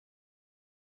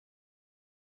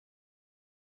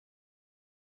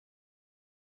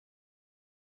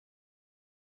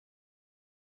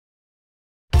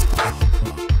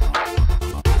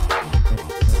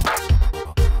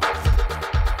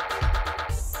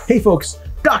Hey folks,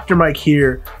 Dr. Mike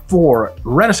here for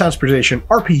Renaissance Precision,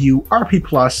 RPU, RP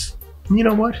Plus. And you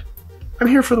know what? I'm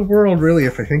here for the world, really,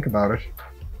 if I think about it.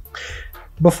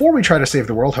 Before we try to save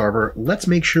the world, however, let's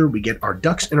make sure we get our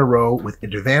ducks in a row with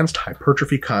advanced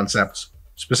hypertrophy concepts,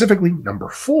 specifically number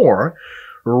 4,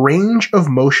 range of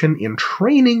motion in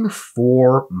training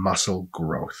for muscle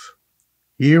growth.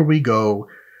 Here we go.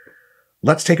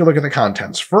 Let's take a look at the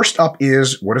contents. First up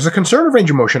is, what is the concern of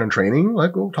range of motion in training?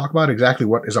 We'll talk about exactly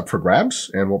what is up for grabs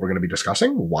and what we're going to be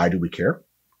discussing. Why do we care?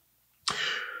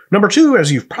 Number 2,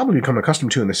 as you've probably become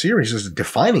accustomed to in the series, is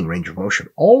defining range of motion.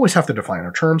 Always have to define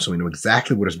our terms so we know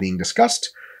exactly what is being discussed.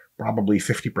 Probably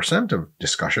 50% of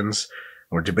discussions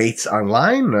or debates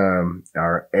online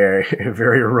are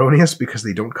very erroneous because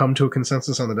they don't come to a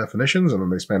consensus on the definitions, and then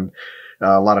they spend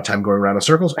a lot of time going around in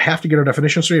circles. I have to get our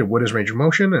definition straight of what is range of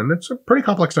motion, and it's a pretty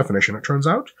complex definition, it turns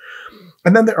out.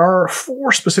 And then there are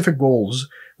 4 specific goals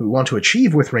we want to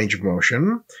achieve with range of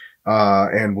motion,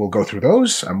 and we'll go through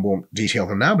those. I won't detail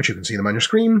them now, but you can see them on your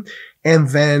screen. And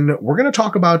then we're going to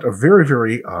talk about a very,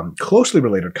 very closely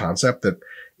related concept that,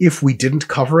 if we didn't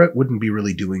cover it, wouldn't be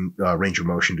really doing range of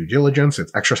motion due diligence.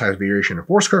 It's exercise variation and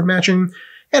force curve matching.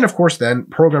 And of course, then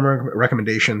program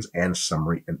recommendations and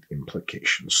summary and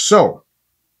implications. So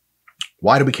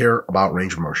why do we care about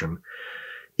range of motion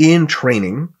in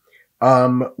training?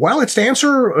 Well, it's to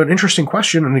answer an interesting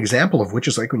question, an example of which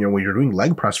is like when you're doing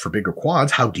leg press for bigger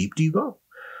quads, how deep do you go?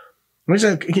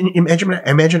 Can you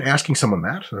imagine asking someone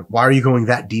that? Like, why are you going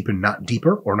that deep and not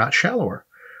deeper or not shallower?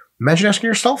 Imagine asking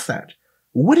yourself that.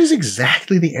 What is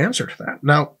exactly the answer to that?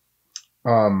 Now,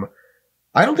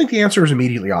 I don't think the answer is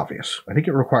immediately obvious. I think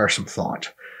it requires some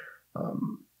thought.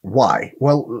 Why?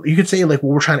 Well, you could say like,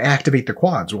 well, we're trying to activate the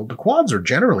quads. Well, the quads are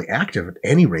generally active at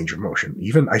any range of motion,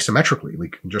 even isometrically. We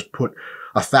can just put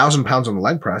 1,000 pounds on the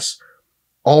leg press,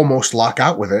 almost lock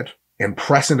out with it, and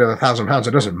press into the 1,000 pounds.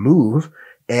 It doesn't move.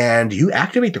 And you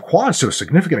activate the quads to a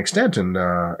significant extent, and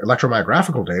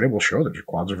electromyographical data will show that your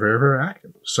quads are very, very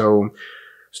active. So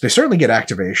they certainly get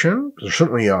activation. There's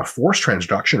certainly a force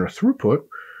transduction or throughput,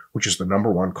 which is the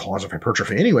number 1 cause of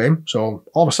hypertrophy anyway. So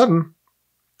all of a sudden,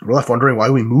 we're left wondering why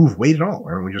we move weight at all,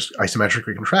 or we just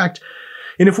isometrically contract.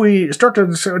 And if we start to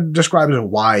describe as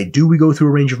why do we go through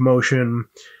a range of motion,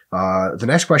 the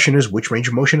next question is, which range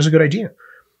of motion is a good idea?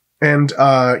 And,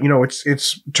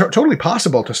 it's totally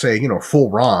possible to say,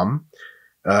 full ROM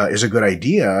is a good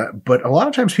idea, but a lot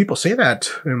of times people say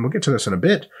that, and we'll get to this in a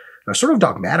bit, sort of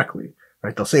dogmatically.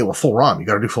 Right? They'll say, well, full ROM, you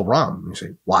got to do full ROM. And you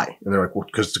say, why? And they're like, well,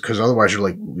 because otherwise you're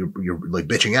like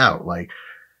bitching out. Like,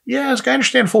 yeah, as I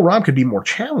understand, full ROM could be more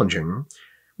challenging.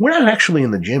 We're not actually in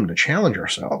the gym to challenge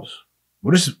ourselves.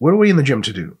 What are we in the gym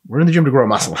to do? We're in the gym to grow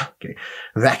muscle. Okay.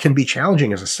 That can be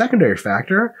challenging as a secondary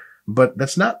factor, but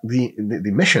that's not the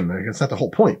mission. That's not the whole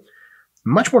point.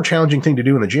 Much more challenging thing to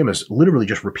do in the gym is literally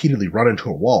just repeatedly run into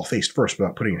a wall face first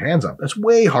without putting your hands up. That's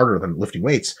way harder than lifting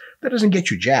weights. That doesn't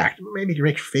get you jacked. Maybe you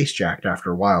make your face jacked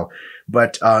after a while.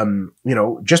 But,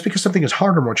 just because something is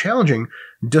harder, more challenging,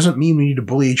 doesn't mean we need to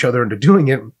bully each other into doing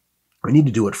it. We need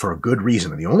to do it for a good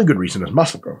reason. And the only good reason is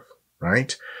muscle growth,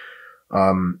 right?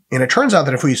 And it turns out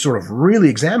that if we sort of really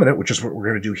examine it, which is what we're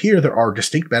going to do here, there are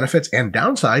distinct benefits and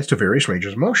downsides to various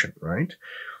ranges of motion, right?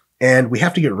 And we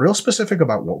have to get real specific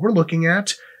about what we're looking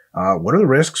at, what are the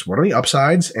risks, what are the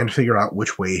upsides, and figure out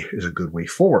which way is a good way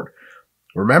forward.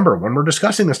 Remember, when we're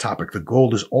discussing this topic, the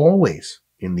goal is always,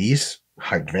 in these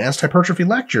advanced hypertrophy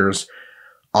lectures,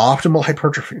 optimal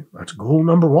hypertrophy. That's goal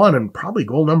number 1 and probably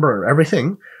goal number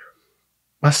everything.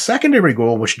 A secondary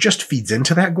goal, which just feeds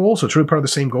into that goal, so it's really part of the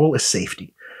same goal, is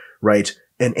safety, right?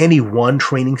 And any one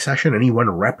training session, any one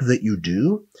rep that you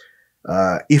do,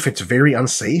 if it's very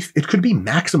unsafe, it could be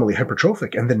maximally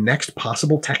hypertrophic, and the next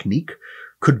possible technique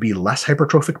could be less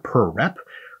hypertrophic per rep.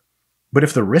 But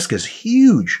if the risk is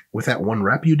huge with that one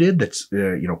rep you did that's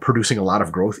producing a lot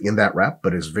of growth in that rep,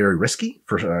 but is very risky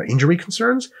for injury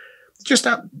concerns, it just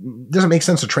doesn't make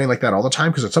sense to train like that all the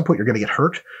time, because at some point you're going to get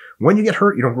hurt. When you get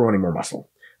hurt, you don't grow any more muscle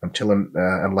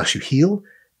unless you heal.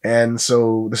 And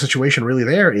so the situation really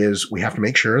there is we have to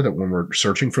make sure that when we're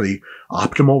searching for the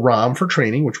optimal ROM for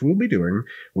training, which we'll be doing,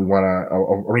 we want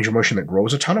a range of motion that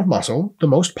grows a ton of muscle, the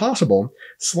most possible,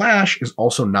 / is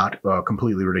also not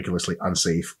completely ridiculously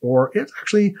unsafe, or it's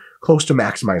actually close to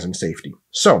maximizing safety.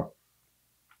 So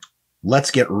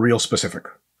let's get real specific.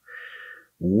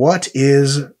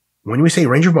 When we say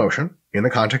range of motion in the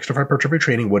context of hypertrophy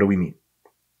training, what do we mean?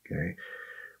 Okay.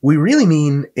 We really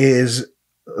mean is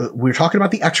we're talking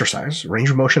about the exercise, range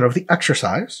of motion of the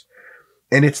exercise,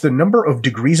 and it's the number of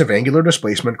degrees of angular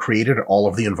displacement created at all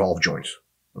of the involved joints.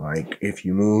 Like if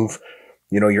you move,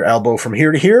 your elbow from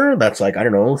here to here, that's like, I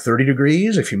don't know, 30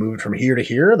 degrees. If you move it from here to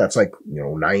here, that's like,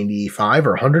 95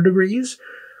 or 100 degrees.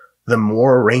 The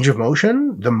more range of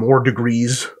motion, the more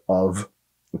degrees of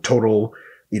total,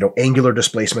 angular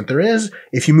displacement there is.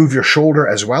 If you move your shoulder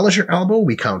as well as your elbow,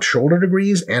 we count shoulder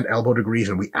degrees and elbow degrees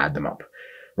and we add them up,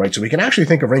 right? So we can actually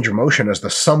think of range of motion as the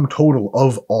sum total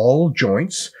of all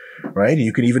joints, right?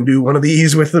 You can even do one of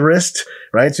these with the wrist,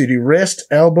 right? So you do wrist,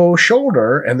 elbow,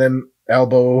 shoulder, and then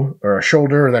elbow or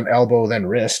shoulder, and then elbow, then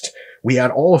wrist. We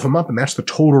add all of them up, and that's the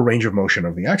total range of motion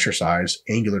of the exercise,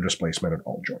 angular displacement at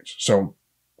all joints. So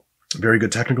very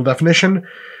good technical definition.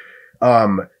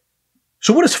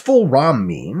 So what does full ROM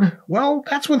mean? Well,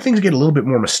 that's when things get a little bit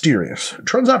more mysterious. It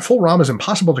turns out full ROM is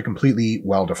impossible to completely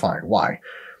well define. Why?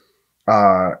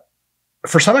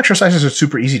 For some exercises, it's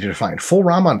super easy to define. Full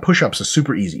ROM on push-ups is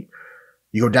super easy.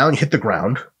 You go down, you hit the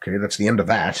ground. Okay, that's the end of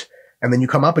that. And then you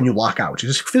come up and you lock out.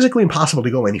 It's physically impossible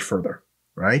to go any further,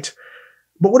 right?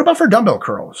 But what about for dumbbell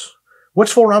curls?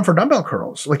 What's full ROM for dumbbell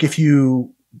curls? Like if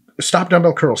you stop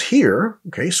dumbbell curls here,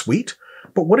 okay, sweet.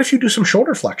 But what if you do some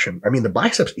shoulder flexion? I mean, the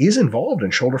biceps is involved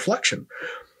in shoulder flexion.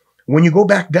 When you go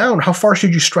back down, how far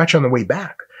should you stretch on the way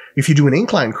back? If you do an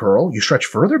incline curl, you stretch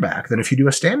further back than if you do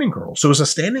a standing curl. So is a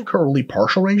standing curl really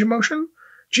partial range of motion?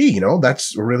 Gee,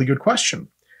 that's a really good question.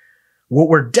 What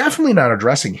we're definitely not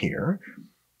addressing here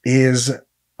is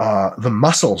the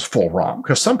muscles full ROM.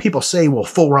 Because some people say, well,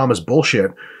 full ROM is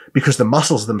bullshit because the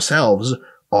muscles themselves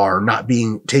are not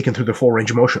being taken through the full range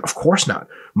of motion. Of course not.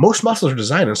 Most muscles are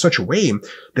designed in such a way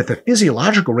that the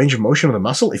physiological range of motion of the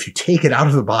muscle, if you take it out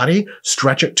of the body,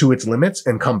 stretch it to its limits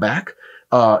and come back,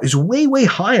 is way, way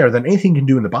higher than anything can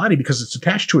do in the body because it's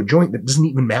attached to a joint that doesn't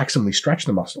even maximally stretch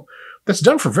the muscle. That's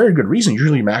done for very good reason.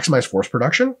 Usually you maximize force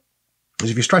production.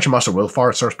 Because if you stretch a muscle real far,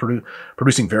 it starts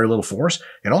producing very little force.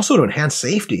 And also to enhance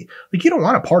safety. Like you don't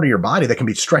want a part of your body that can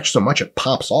be stretched so much it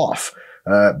pops off.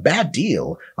 Bad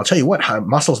deal. I'll tell you what,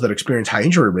 muscles that experience high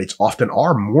injury rates often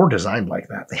are more designed like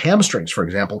that. The hamstrings, for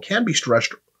example, can be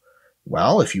stretched.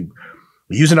 Well, if you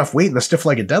use enough weight in the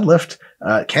stiff-legged deadlift,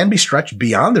 can be stretched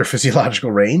beyond their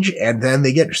physiological range, and then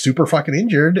they get super fucking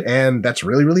injured, and that's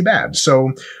really, really bad.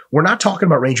 So we're not talking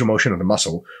about range of motion of the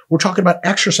muscle. We're talking about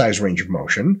exercise range of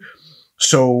motion.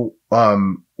 So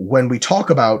when we talk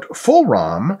about full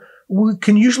ROM, we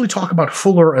can usually talk about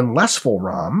fuller and less full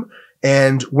ROM,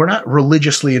 and we're not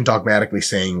religiously and dogmatically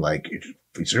saying like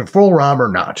it's a full ROM or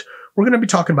not. We're going to be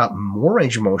talking about more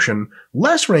range of motion,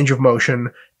 less range of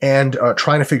motion, and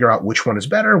trying to figure out which one is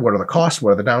better, what are the costs,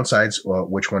 what are the downsides,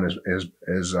 which one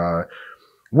is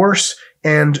worse.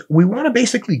 And we want to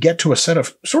basically get to a set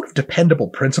of sort of dependable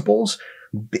principles.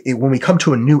 When we come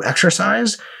to a new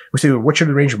exercise, we say, what should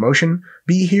the range of motion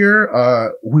be here?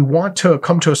 We want to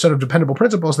come to a set of dependable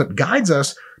principles that guides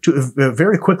us to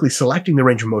very quickly selecting the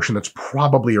range of motion that's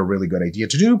probably a really good idea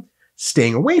to do,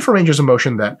 staying away from ranges of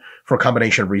motion that, for a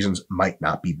combination of reasons, might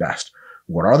not be best.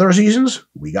 What are those reasons?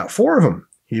 We got 4 of them.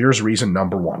 Here's reason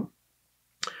number 1.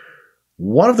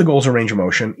 One of the goals of range of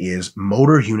motion is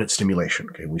motor unit stimulation.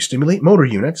 Okay, we stimulate motor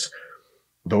units.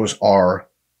 Those are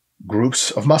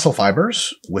groups of muscle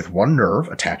fibers with one nerve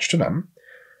attached to them.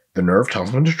 The nerve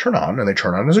tells them to turn on, and they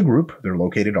turn on as a group. They're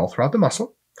located all throughout the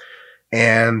muscle.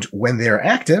 And when they're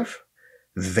active,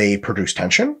 they produce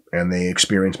tension, and they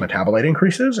experience metabolite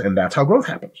increases, and that's how growth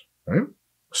happens, right?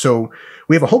 So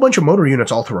we have a whole bunch of motor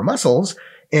units all through our muscles,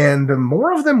 and the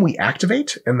more of them we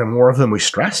activate, and the more of them we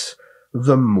stress,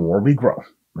 the more we grow,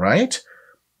 right?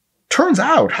 Turns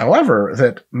out, however,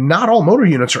 that not all motor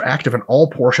units are active in all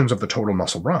portions of the total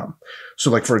muscle ROM. So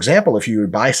like, for example, if you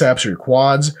biceps or your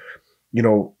quads,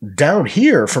 down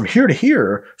here, from here to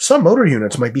here, some motor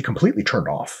units might be completely turned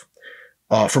off.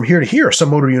 From here to here, some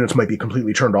motor units might be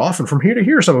completely turned off, and from here to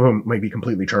here, some of them might be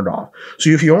completely turned off. So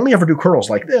if you only ever do curls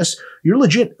like this, you're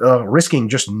legit risking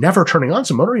just never turning on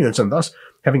some motor units and thus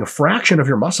having a fraction of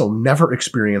your muscle never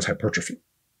experience hypertrophy.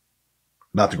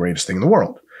 Not the greatest thing in the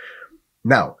world.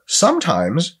 Now,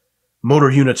 sometimes motor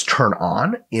units turn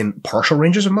on in partial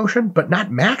ranges of motion, but not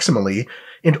maximally,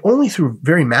 and only through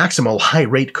very maximal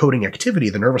high-rate coding activity,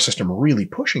 the nervous system really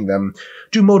pushing them,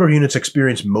 do motor units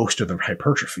experience most of the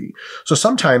hypertrophy. So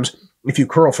sometimes, if you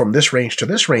curl from this range to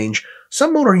this range,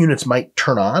 some motor units might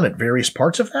turn on at various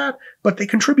parts of that, but they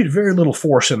contribute very little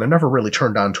force and they're never really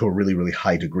turned on to a really, really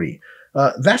high degree.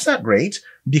 That's not great,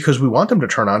 because we want them to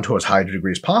turn on to as high a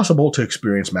degree as possible to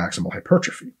experience maximal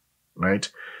hypertrophy,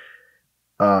 right?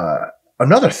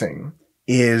 Another thing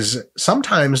is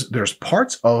sometimes there's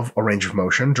parts of a range of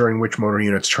motion during which motor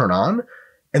units turn on,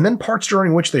 and then parts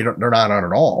during which they're not on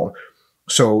at all.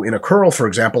 So in a curl, for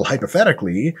example,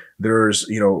 hypothetically, there's,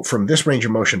 from this range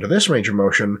of motion to this range of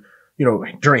motion,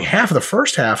 during half of the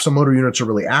first half, some motor units are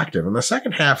really active. In the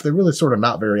second half, they're really sort of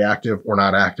not very active or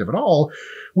not active at all,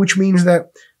 which means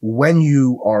that when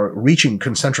you are reaching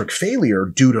concentric failure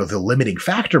due to the limiting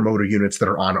factor motor units that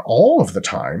are on all of the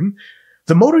time,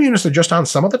 the motor units that are just on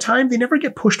some of the time, they never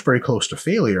get pushed very close to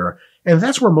failure. And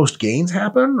that's where most gains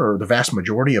happen, or the vast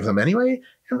majority of them anyway.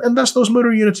 And thus those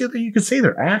motor units, you could say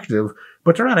they're active,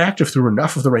 but they're not active through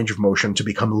enough of the range of motion to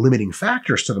become limiting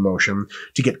factors to the motion,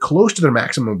 to get close to their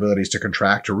maximum abilities to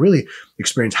contract, to really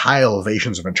experience high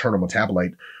elevations of internal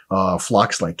metabolite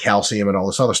flux like calcium and all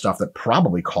this other stuff that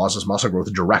probably causes muscle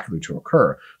growth directly to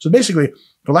occur. So basically,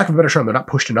 for lack of a better term, they're not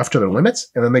pushed enough to their limits,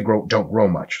 and then they don't grow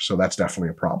much. So that's definitely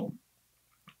a problem.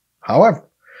 However,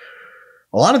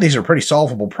 a lot of these are pretty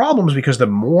solvable problems because the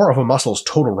more of a muscle's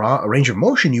total range of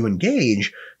motion you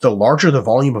engage, the larger the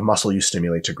volume of muscle you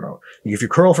stimulate to grow. If you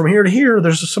curl from here to here,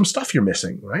 there's some stuff you're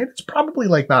missing, right? It's probably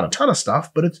like not a ton of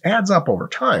stuff, but it adds up over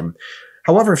time.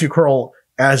 However, if you curl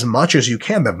as much as you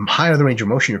can, the higher the range of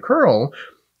motion you curl,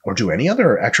 or do any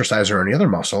other exercise or any other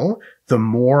muscle, the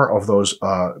more of those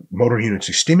motor units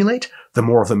you stimulate, the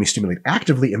more of them you stimulate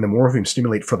actively, and the more of them you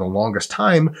stimulate for the longest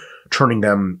time, turning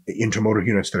them into motor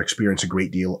units that experience a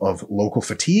great deal of local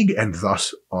fatigue and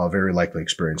thus very likely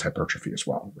experience hypertrophy as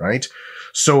well, right?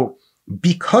 So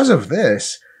because of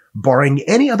this, barring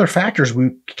any other factors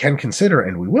we can consider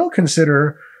and we will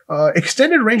consider,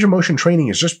 extended range of motion training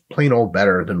is just plain old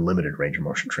better than limited range of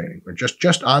motion training. Or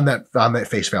just on that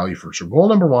face value first. So goal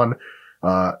number one,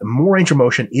 more range of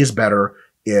motion is better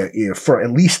for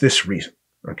at least this reason.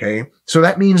 Okay, so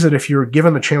that means that if you're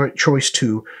given the choice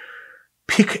to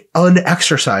pick an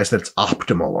exercise that's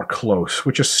optimal or close,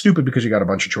 which is stupid because you got a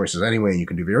bunch of choices anyway, and you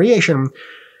can do variation.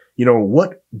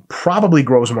 What probably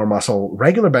grows more muscle?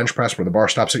 Regular bench press where the bar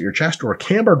stops at your chest, or a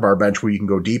cambered bar bench where you can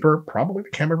go deeper? Probably the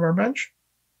cambered bar bench.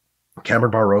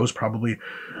 Cambered bar row is probably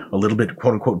a little bit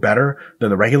quote unquote better than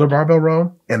the regular barbell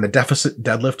row. And the deficit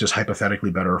deadlift is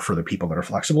hypothetically better for the people that are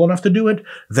flexible enough to do it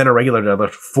than a regular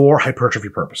deadlift for hypertrophy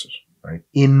purposes, right?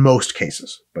 In most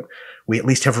cases, but we at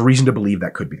least have a reason to believe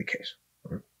that could be the case.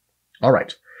 All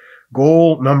right.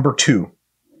 Goal number 2.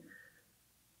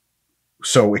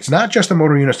 So it's not just the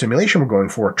motor unit stimulation we're going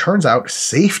for. It turns out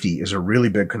safety is a really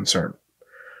big concern.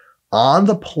 On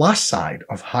the plus side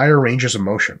of higher ranges of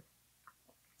motion,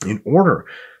 in order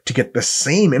to get the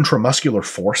same intramuscular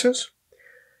forces,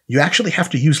 you actually have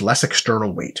to use less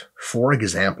external weight. For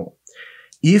example,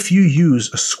 if you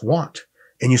use a squat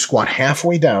and you squat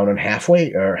halfway down and halfway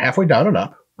down and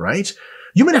up, right?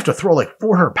 You might have to throw like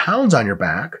 400 pounds on your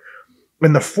back,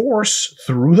 and the force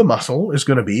through the muscle is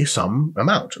going to be some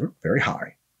amount, very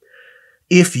high.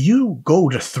 If you go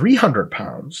to 300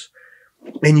 pounds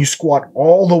and you squat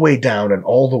all the way down and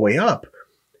all the way up,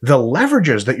 the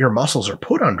leverages that your muscles are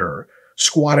put under,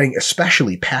 squatting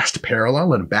especially past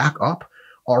parallel and back up,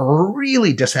 are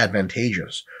really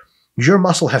disadvantageous. Your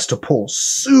muscle has to pull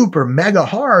super mega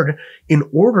hard in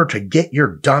order to get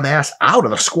your dumb ass out of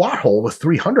the squat hole with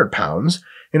 300 pounds.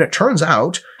 And it turns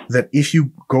out that if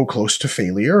you go close to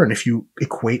failure and if you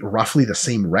equate roughly the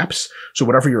same reps, so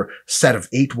whatever your set of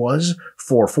 8 was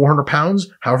for 400 pounds,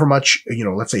 however much,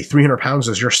 let's say 300 pounds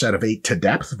is your set of 8 to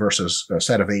depth versus a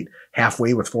set of 8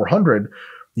 halfway with 400,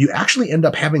 you actually end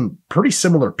up having pretty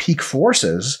similar peak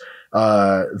forces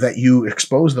that you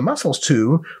expose the muscles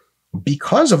to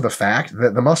because of the fact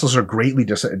that the muscles are greatly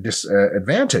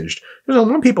disadvantaged. There's on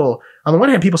the one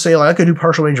hand, people say, I could do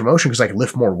partial range of motion because I can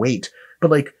lift more weight.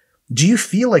 But do you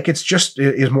feel like it's just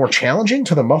is more challenging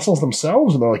to the muscles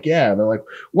themselves? And they're like, yeah. And they're like,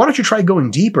 why don't you try going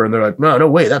deeper? And they're like, no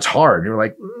way, that's hard. And you're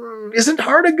like, isn't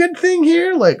hard a good thing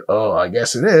here? Oh, I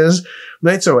guess it is.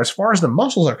 Right. So as far as the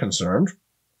muscles are concerned,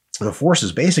 the force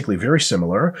is basically very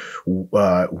similar.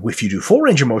 If you do full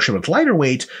range of motion with lighter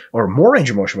weight or more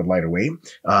range of motion with lighter weight,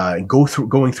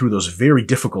 going through those very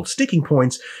difficult sticking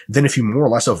points, then if you more or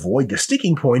less avoid the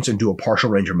sticking points and do a partial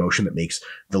range of motion that makes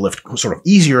the lift sort of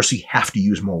easier, so you have to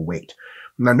use more weight.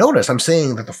 Now notice I'm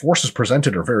saying that the forces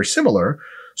presented are very similar.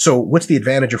 So what's the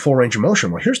advantage of full range of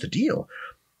motion? Well, here's the deal.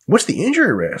 What's the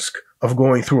injury risk of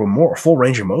going through a more full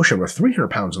range of motion with 300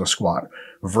 pounds in a squat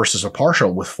versus a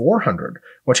partial with 400? Well,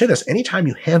 I'll tell you this, anytime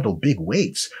you handle big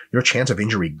weights, your chance of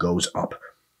injury goes up.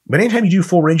 But anytime you do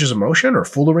full ranges of motion or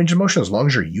full range of motion, as long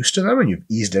as you're used to them and you've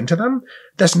eased into them,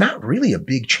 that's not really a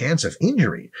big chance of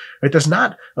injury. Right? There's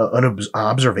not an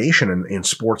observation in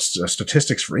sports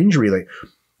statistics for injury.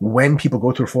 When people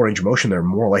go through full range of motion, they're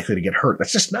more likely to get hurt.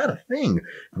 That's just not a thing.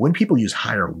 When people use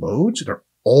higher loads, they're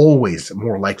always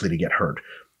more likely to get hurt.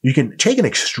 You can take an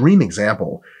extreme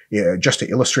example just to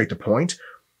illustrate the point.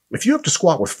 If you have to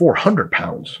squat with 400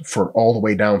 pounds for all the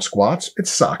way down squats, it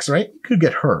sucks, right? You could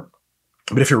get hurt.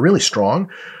 But if you're really strong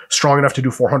enough to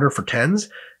do 400 for tens,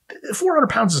 400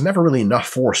 pounds is never really enough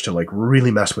force to like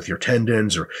really mess with your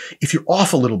tendons. Or if you're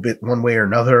off a little bit one way or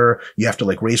another, you have to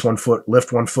like raise one foot,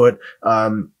 lift one foot.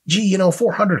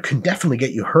 400 can definitely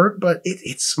get you hurt, but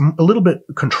it's a little bit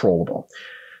controllable.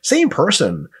 Same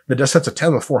person that does sets of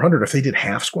 10 with 400, if they did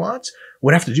half squats,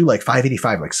 would have to do like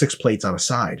 585, like 6 plates on a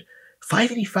side.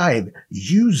 585,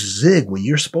 you zig when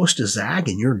you're supposed to zag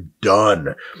and you're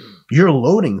done. You're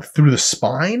loading through the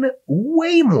spine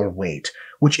way more weight,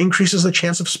 which increases the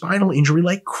chance of spinal injury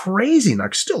like crazy. Now,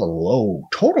 still a low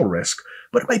total risk,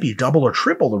 but it might be double or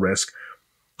triple the risk.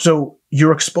 So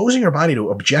you're exposing your body to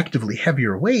objectively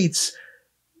heavier weights.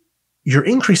 You're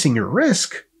increasing your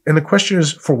risk. And the question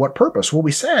is, for what purpose? Well,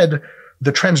 we said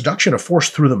the transduction of force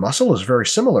through the muscle is very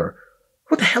similar.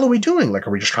 What the hell are we doing? Like, are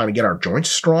we just trying to get our joints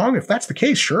strong? If that's the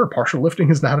case, sure, partial lifting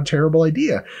is not a terrible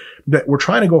idea. But we're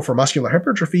trying to go for muscular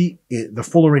hypertrophy. The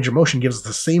fuller range of motion gives us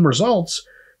the same results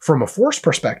from a force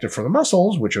perspective for the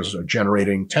muscles, which is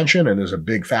generating tension and is a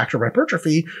big factor of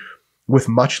hypertrophy, with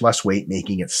much less weight,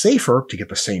 making it safer to get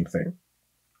the same thing.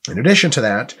 In addition to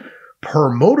that,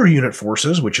 per motor unit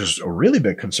forces, which is a really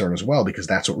big concern as well, because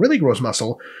that's what really grows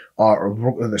muscle,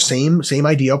 the same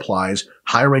idea applies.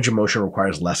 Higher range of motion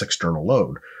requires less external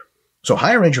load. So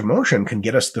higher range of motion can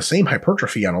get us the same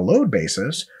hypertrophy on a load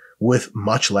basis with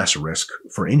much less risk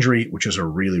for injury, which is a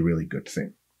really, really good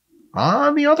thing.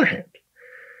 On the other hand,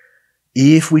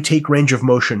 if we take range of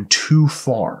motion too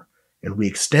far and we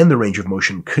extend the range of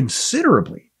motion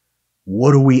considerably,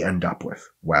 what do we end up with?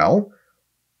 Well,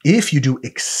 if you do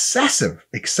excessive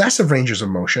ranges of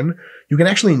motion, you can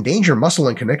actually endanger muscle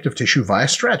and connective tissue via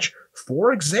stretch.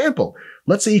 For example,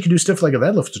 let's say you can do stiff-legged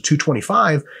deadlifts to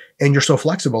 225 and you're so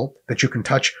flexible that you can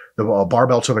touch the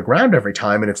barbell to the ground every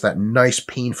time, and it's that nice,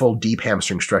 painful, deep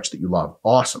hamstring stretch that you love.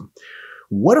 Awesome.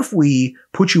 What if we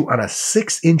put you on a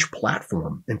 6-inch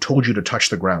platform and told you to touch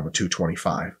the ground with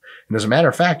 225? And as a matter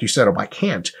of fact, you said, oh, I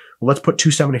can't. Well, let's put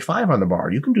 275 on the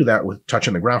bar. You can do that with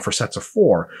touching the ground for sets of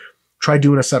 4. Try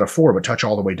doing a set of 4, but touch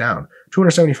all the way down.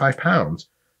 275 pounds,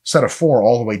 set of 4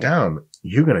 all the way down.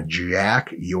 You're going to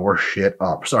jack your shit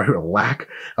up. Sorry for the lack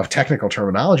of technical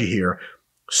terminology here.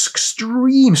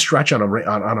 Extreme stretch on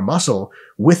a muscle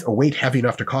with a weight heavy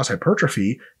enough to cause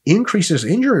hypertrophy increases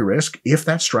injury risk if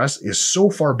that stress is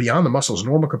so far beyond the muscle's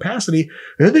normal capacity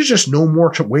that there's just no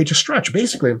more way to stretch.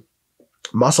 Basically,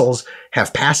 muscles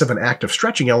have passive and active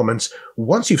stretching elements.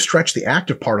 Once you've stretched the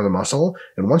active part of the muscle,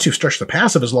 and once you've stretched the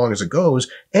passive as long as it goes,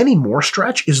 any more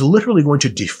stretch is literally going to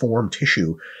deform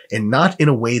tissue, and not in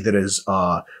a way that is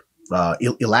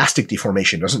elastic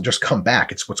deformation. It doesn't just come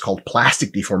back. It's what's called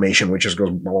plastic deformation, which just goes,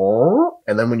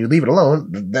 and then when you leave it alone,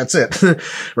 that's it,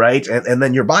 right? And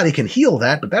then your body can heal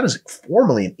that, but that is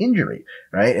formally an injury,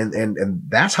 right? And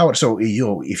that's how it, so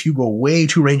if you go way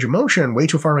too far range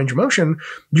of motion,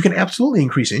 you can absolutely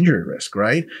increase injury risk,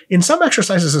 right? In some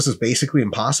exercises, this is basically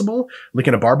impossible. Like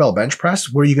in a barbell bench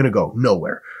press, where are you going to go?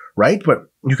 Nowhere, right? But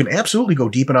you can absolutely go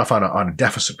deep enough on a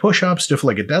deficit push-up,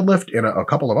 stiff-legged deadlift, and a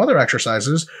couple of other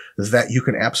exercises that you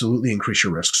can absolutely increase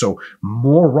your risk. So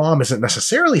more ROM isn't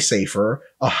necessarily safer.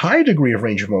 A high degree of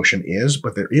range of motion is,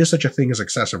 but there is such a thing as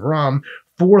excessive ROM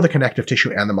for the connective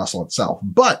tissue and the muscle itself.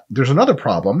 But there's another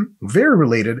problem, very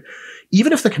related.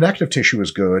 Even if the connective tissue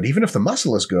is good, even if the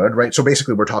muscle is good, right? So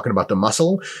basically we're talking about the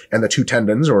muscle and the 2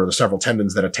 tendons or the several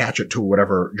tendons that attach it to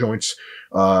whatever joints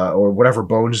or whatever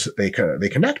bones they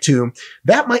connect to.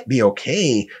 That might be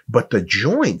okay, but the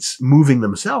joints moving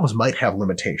themselves might have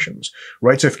limitations,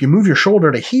 right? So if you move your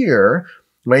shoulder to here,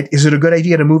 right, is it a good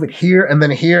idea to move it here and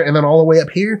then all the way up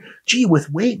here? Gee, with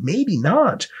weight, maybe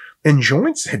not. And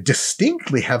joints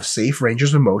distinctly have safe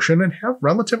ranges of motion and have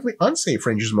relatively unsafe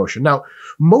ranges of motion. Now,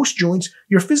 most joints,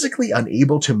 you're physically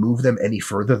unable to move them any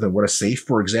further than what is safe.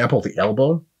 For example, the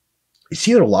elbow, it's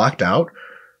either locked out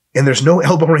and there's no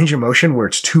elbow range of motion where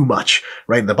it's too much,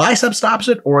 right? The bicep stops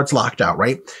it or it's locked out,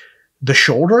 right? The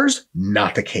shoulders,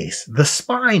 not the case. The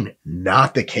spine,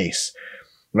 not the case,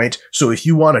 right? So if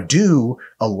you want to do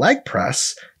a leg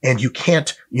press and you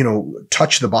can't,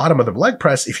 touch the bottom of the leg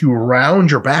press, if you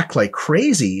round your back like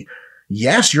crazy,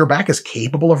 yes, your back is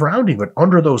capable of rounding, but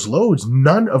under those loads,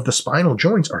 none of the spinal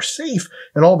joints are safe.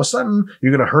 And all of a sudden,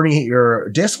 you're going to herniate your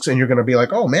discs and you're going to be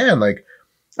like, oh man, like,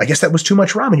 I guess that was too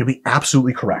much ROM, and you'll be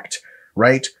absolutely correct,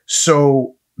 right?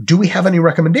 So do we have any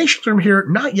recommendations from here?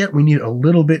 Not yet. We need a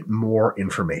little bit more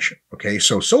information. Okay.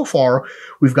 So far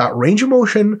we've got range of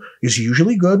motion is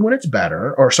usually good when it's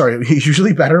better,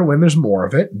 usually better when there's more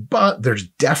of it, but there's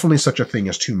definitely such a thing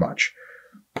as too much.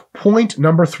 Point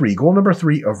number 3, goal number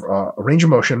 3 of range of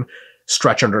motion,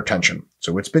 stretch under tension.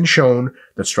 So it's been shown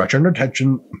that stretch under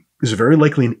tension is very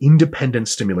likely an independent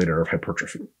stimulator of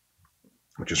hypertrophy,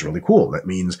 which is really cool. That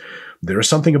means there is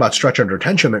something about stretch under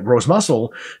tension that grows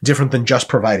muscle different than just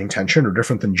providing tension or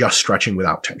different than just stretching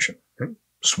without tension. Okay?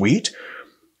 Sweet.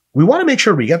 We want to make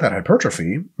sure we get that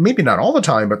hypertrophy, maybe not all the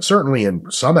time, but certainly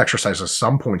in some exercises,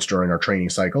 some points during our training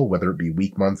cycle, whether it be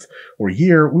week, month, or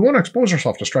year, we want to expose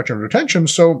ourselves to stretch under tension.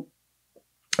 So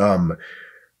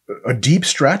a deep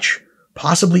stretch,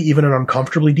 possibly even an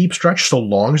uncomfortably deep stretch, so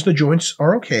long as the joints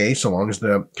are okay, so long as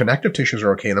the connective tissues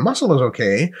are okay and the muscle is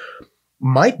okay,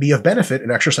 might be of benefit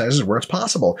in exercises where it's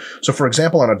possible. So for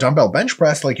example, on a dumbbell bench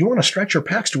press, like you want to stretch your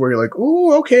pecs to where you're like,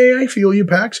 ooh, okay, I feel you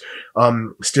pecs.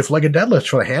 Stiff-legged deadlifts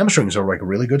for the hamstrings are like a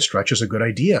really good stretch is a good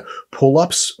idea.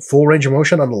 Pull-ups, full range of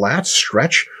motion on the lats,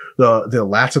 stretch the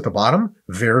lats at the bottom.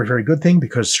 Very, very good thing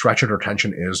because stretch under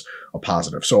tension is a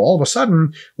positive. So all of a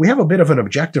sudden, we have a bit of an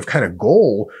objective kind of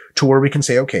goal to where we can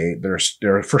say, okay, there's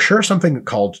for sure something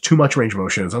called too much range of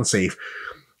motion is unsafe.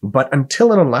 But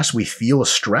until and unless we feel a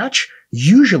stretch,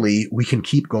 usually we can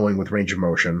keep going with range of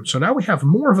motion. So now we have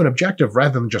more of an objective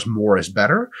rather than just more is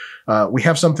better. We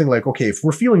have something like, okay, if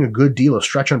we're feeling a good deal of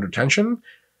stretch under tension,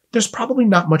 there's probably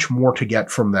not much more to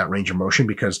get from that range of motion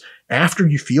because after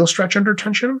you feel stretch under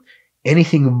tension,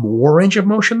 anything more range of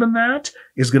motion than that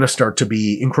is going to start to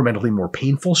be incrementally more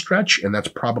painful stretch, and that's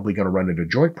probably going to run into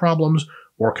joint problems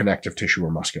or connective tissue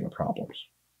or muscular problems.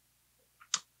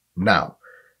 Now,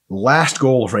 last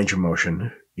goal of range of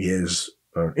motion is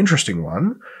an interesting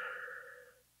one.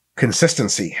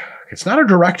 Consistency. It's not a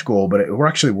direct goal, but it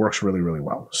actually works really, really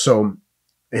well. So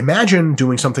imagine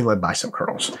doing something like bicep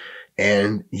curls.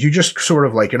 And you just sort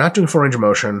of like, you're not doing full range of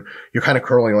motion. You're kind of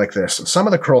curling like this. And some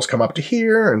of the curls come up to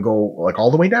here and go like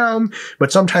all the way down.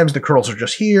 But sometimes the curls are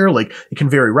just here. Like it can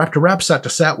vary rep to rep, set to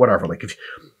set, whatever. Like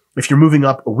if you're moving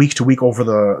up week to week over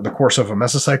the course of a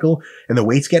mesocycle and the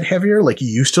weights get heavier, like you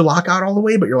used to lock out all the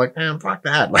way, but you're like, man, fuck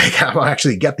that. Like I'll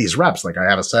actually get these reps. Like I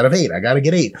have a set of 8. I got to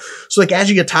get 8. So like as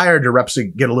you get tired, your reps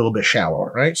get a little bit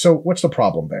shallower, right? So what's the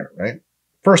problem there, right?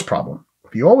 First problem.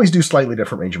 If you always do slightly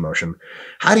different range of motion,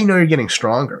 how do you know you're getting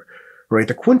stronger, right?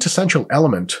 The quintessential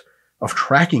element of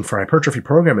tracking for hypertrophy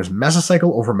program is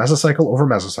mesocycle over mesocycle over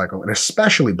mesocycle, and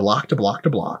especially block to block to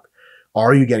block.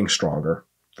 Are you getting stronger?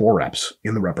 4 reps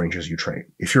in the rep ranges you train.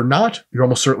 If you're not, you're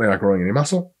almost certainly not growing any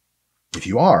muscle. If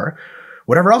you are,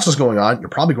 whatever else is going on, you're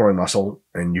probably growing muscle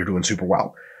and you're doing super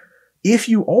well. If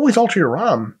you always alter your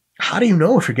ROM, how do you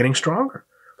know if you're getting stronger?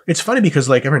 It's funny because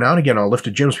like every now and again, I'll lift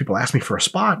at gyms, people ask me for a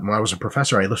spot. And when I was a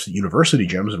professor, I lifted at university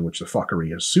gyms in which the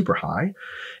fuckery is super high.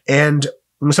 And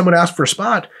when someone asks for a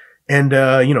spot and,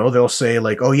 they'll say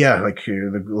like, oh yeah, like they're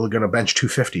going to bench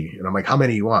 250. And I'm like, how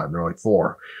many do you want? And they're like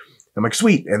 4. I'm like,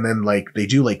 sweet. And then like they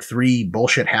do like 3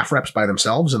 bullshit half reps by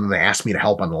themselves. And then they ask me to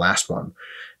help on the last one.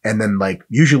 And then like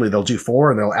usually they'll do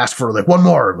 4 and they'll ask for like 1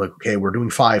 more. Like, okay, we're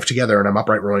doing 5 together and I'm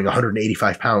upright rowing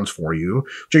 185 pounds for you,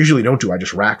 which I usually don't do. I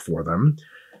just rack for them.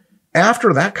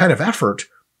 After that kind of effort,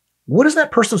 what is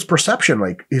that person's perception?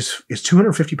 Like, is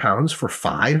 250 pounds for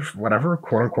 5, whatever,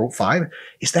 quote unquote 5?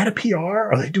 Is that a PR?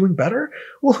 Are they doing better?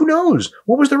 Well, who knows?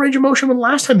 What was the range of motion when the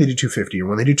last time they did 250 or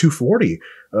when they did 240?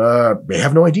 They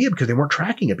have no idea because they weren't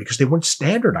tracking it, because they weren't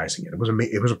standardizing it.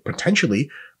 It was a potentially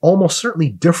almost certainly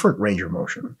different range of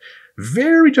motion.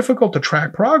 Very difficult to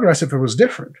track progress if it was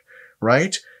different,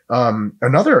 right? And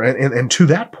to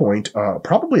that point,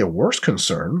 probably a worse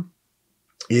concern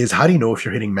is how do you know if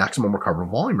you're hitting maximum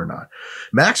recoverable volume or not?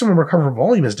 Maximum recoverable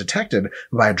volume is detected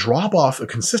by a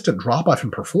consistent drop-off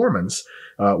in performance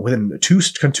within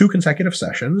two consecutive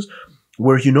sessions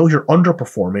where you know you're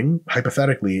underperforming,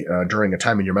 hypothetically, during a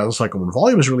time in your mesocycle when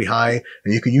volume is really high,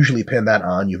 and you can usually pin that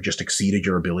on you've just exceeded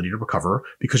your ability to recover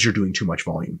because you're doing too much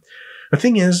volume. The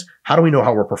thing is, how do we know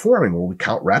how we're performing? Well, we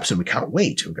count reps and we count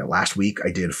weight. Last week, I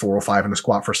did 405 in the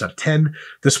squat for a set of 10.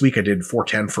 This week, I did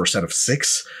 410 for a set of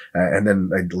 6. And then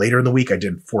later in the week, I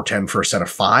did 410 for a set of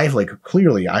 5. Like,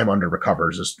 clearly, I'm under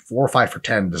recovered. Just 405 for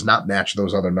 10 does not match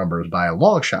those other numbers by a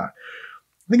long shot.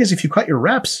 The thing is, if you cut your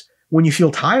reps, when you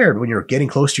feel tired, when you're getting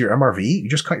close to your MRV, you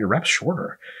just cut your reps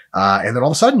shorter. And then all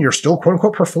of a sudden you're still quote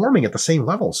unquote performing at the same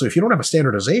level. So if you don't have a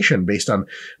standardization based on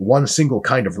one single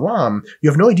kind of ROM, you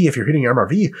have no idea if you're hitting your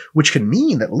MRV, which can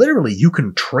mean that literally you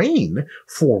can train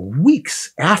for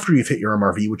weeks after you've hit your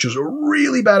MRV, which is a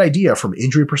really bad idea from an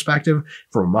injury perspective,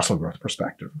 from a muscle growth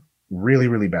perspective. Really,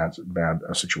 really bad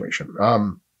situation.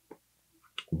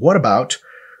 What about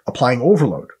applying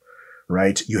overload,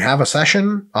 right? You have a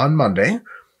session on Monday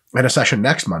and a session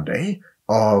next Monday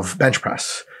of bench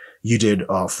press. You did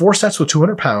 4 sets with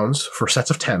 200 pounds for sets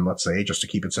of 10, let's say, just to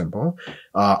keep it simple.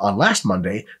 On last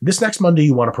Monday, this next Monday,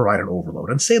 you want to provide an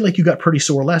overload. And say like you got pretty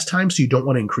sore last time, so you don't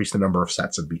want to increase the number of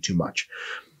sets. It'd be too much.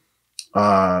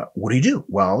 What do you do?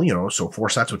 Well, so 4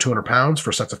 sets with 200 pounds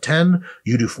for sets of 10.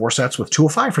 You do 4 sets with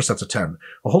 205 for sets of 10.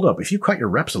 Well, hold up. If you cut your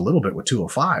reps a little bit with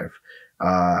 205,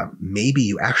 maybe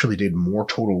you actually did more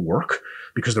total work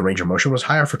because the range of motion was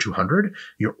higher for 200.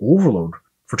 Your overload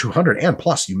for 200, and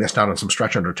plus you missed out on some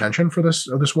stretch under tension for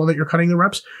this one that you're cutting the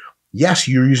reps. Yes,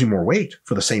 you're using more weight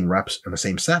for the same reps and the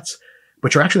same sets,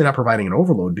 but you're actually not providing an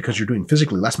overload because you're doing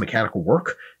physically less mechanical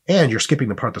work and you're skipping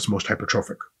the part that's most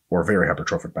hypertrophic or very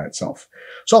hypertrophic by itself.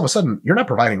 So all of a sudden, you're not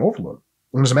providing overload.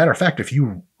 And as a matter of fact, if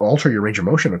you alter your range of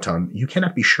motion a ton, you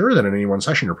cannot be sure that in any one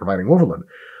session you're providing overload.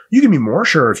 You can be more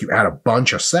sure if you add a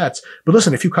bunch of sets. But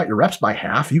listen, if you cut your reps by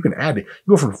half, you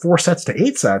go from 4 sets to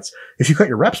 8 sets. If you cut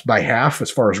your reps by half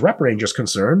as far as rep range is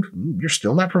concerned, you're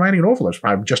still not providing an overload. It's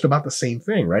probably just about the same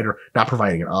thing, right? Or not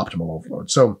providing an optimal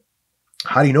overload. So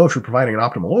how do you know if you're providing an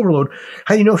optimal overload?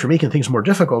 How do you know if you're making things more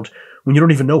difficult when you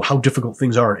don't even know how difficult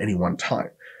things are at any one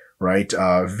time? Right?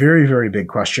 Very, very big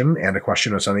question, and a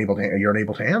question that's you're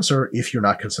unable to answer if you're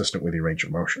not consistent with your range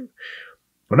of motion.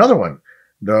 Another one,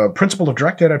 the principle of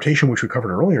direct adaptation, which we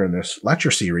covered earlier in this lecture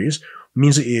series,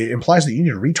 means it implies that you need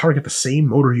to retarget the same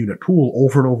motor unit pool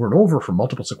over and over and over for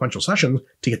multiple sequential sessions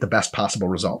to get the best possible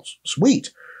results.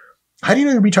 Sweet. How do you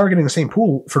know you're retargeting the same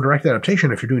pool for direct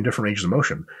adaptation if you're doing different ranges of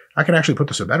motion? I can actually put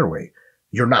this a better way.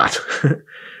 You're not.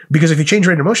 Because if you change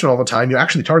range of motion all the time, you're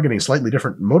actually targeting slightly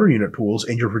different motor unit pools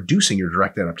and you're reducing your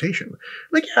direct adaptation.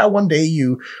 Like, yeah, one day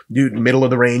you do middle of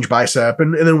the range bicep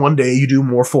and then one day you do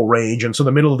more full range. And so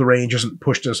the middle of the range isn't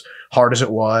pushed as hard as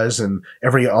it was. And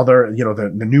every other,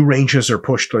 the new ranges are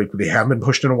pushed like they haven't been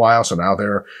pushed in a while. So now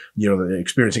they're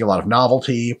experiencing a lot of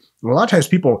novelty. And a lot of times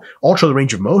people alter the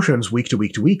range of motions week to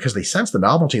week to week because they sense the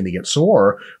novelty and they get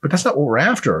sore, but that's not what we're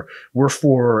after. We're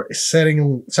for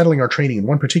settling our training in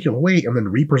one particular way and then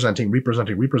representing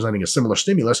a similar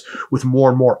stimulus with more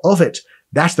and more of it.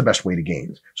 That's the best way to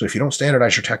gain. So if you don't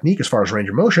standardize your technique as far as range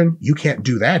of motion, you can't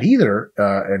do that either.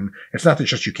 And it's not that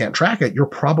just you can't track it, you're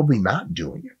probably not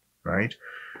doing it, right?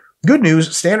 Good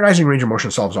news, standardizing range of motion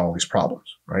solves all these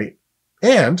problems, right?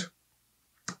 And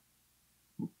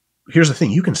here's the thing,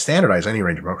 you can standardize any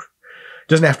range of motion. It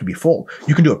doesn't have to be full.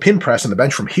 You can do a pin press on the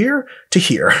bench from here to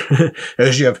here.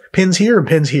 As you have pins here and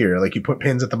pins here. Like you put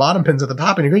pins at the bottom, pins at the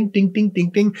top, and you're going ding, ding, ding,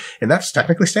 ding. And that's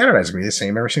technically standardized. It's going to be the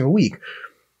same every single week.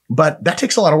 But that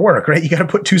takes a lot of work, right? You got to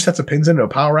put 2 sets of pins into a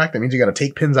power rack. That means you got to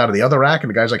take pins out of the other rack. And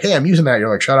the guy's like, hey, I'm using that.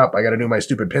 You're like, shut up. I got to do my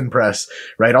stupid pin press,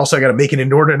 right? Also, I got to make an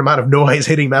inordinate amount of noise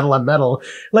hitting metal on metal.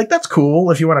 Like, that's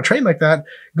cool if you want to train like that.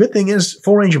 Good thing is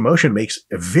full range of motion makes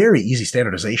a very easy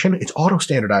standardization. It's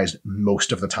auto-standardized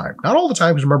most of the time. Not all the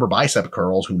time, because remember bicep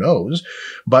curls, who knows?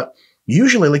 But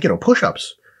usually, like,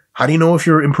 push-ups. How do you know if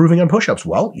you're improving on push-ups?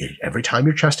 Well, every time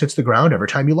your chest hits the ground, every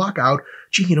time you lock out,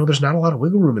 there's not a lot of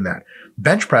wiggle room in that.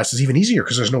 Bench press is even easier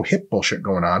because there's no hip bullshit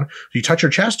going on. So you touch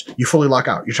your chest, you fully lock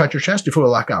out. You touch your chest, you fully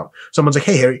lock out. Someone's like,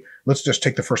 hey, Harry, let's just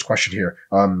take the first question here.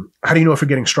 How do you know if you're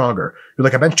getting stronger? You're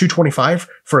like, I bench 225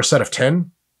 for a set of 10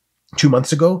 2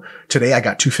 months ago. Today, I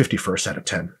got 250 for a set of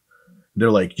 10. They're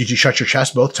like, did you shut your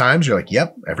chest both times? You're like,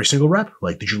 yep, every single rep.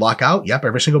 Like, did you lock out? Yep,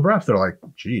 every single breath. They're like,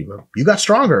 gee, well, you got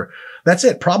stronger. That's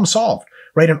it. Problem solved,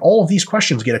 right? And all of these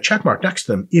questions get a check mark next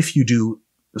to them if you do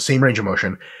the same range of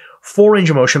motion. Full range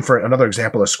of motion, for another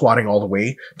example, is squatting all the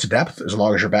way to depth as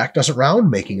long as your back doesn't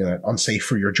round, making it unsafe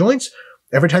for your joints.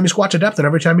 Every time you squat to depth and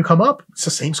every time you come up, it's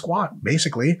the same squat,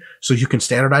 basically. So you can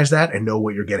standardize that and know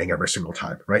what you're getting every single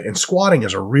time, right? And squatting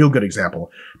is a real good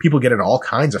example. People get into all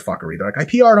kinds of fuckery. They're like, I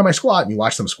PR'd on my squat, and you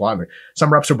watch them squat, and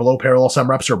some reps are below parallel, some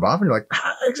reps are above, and you're like,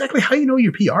 exactly how you know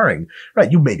you're PRing?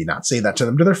 Right, you maybe not say that to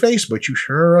them to their face, but you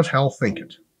sure as hell think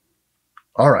it.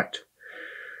 All right.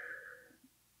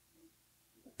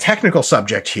 Technical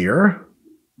subject here,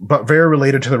 but very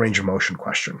related to the range of motion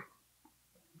question.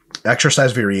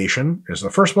 Exercise variation is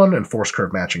the first one, and force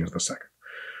curve matching is the second.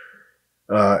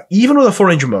 Even with a full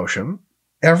range of motion,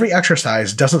 every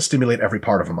exercise doesn't stimulate every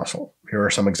part of a muscle. Here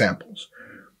are some examples.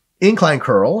 Incline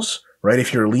curls, right?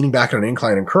 If you're leaning back on an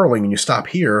incline and curling and you stop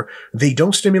here, they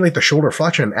don't stimulate the shoulder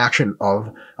flexion action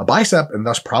of a bicep and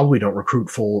thus probably don't recruit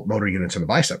full motor units in the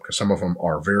bicep because some of them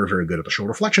are very, very good at the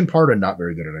shoulder flexion part and not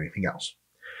very good at anything else.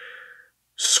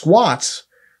 Squats,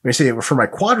 when I say for my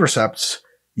quadriceps,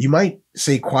 you might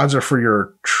say quads are for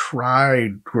your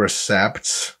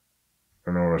triceps.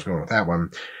 I don't know where I was going with that one.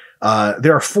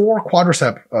 There are 4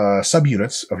 quadricep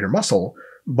subunits of your muscle,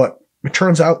 but it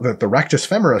turns out that the rectus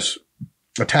femoris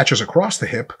attaches across the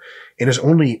hip and is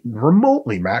only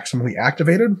remotely maximally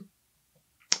activated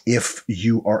if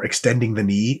you are extending the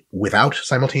knee without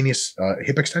simultaneous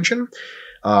hip extension,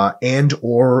 and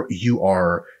or you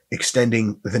are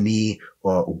extending the knee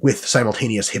with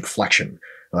simultaneous hip flexion.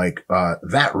 Like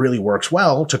that really works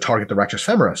well to target the rectus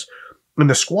femoris. In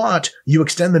the squat, you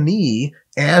extend the knee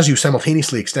as you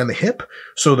simultaneously extend the hip.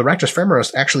 So the rectus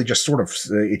femoris actually just sort of,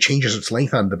 it changes its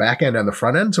length on the back end and the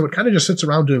front end. So it kind of just sits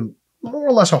around doing more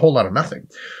or less a whole lot of nothing.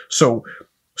 So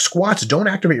squats don't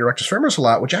activate your rectus femoris a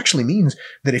lot, which actually means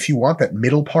that if you want that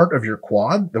middle part of your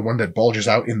quad, the one that bulges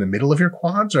out in the middle of your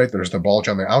quads, right? There's the bulge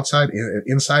on the outside,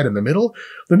 inside, and the middle.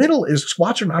 The middle is,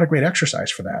 squats are not a great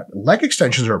exercise for that. Leg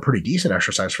extensions are a pretty decent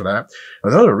exercise for that.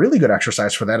 Another really good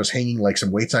exercise for that is hanging like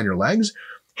some weights on your legs,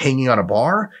 hanging on a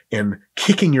bar, and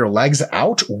kicking your legs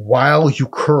out while you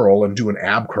curl and do an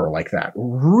ab curl like that.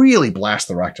 Really blast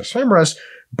the rectus femoris.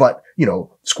 But, you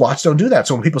know, squats don't do that.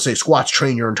 So when people say squats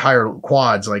train your entire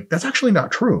quads, like that's actually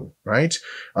not true, right?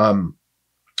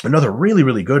 Another really,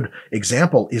 really good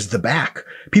example is the back.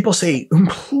 People say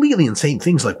completely insane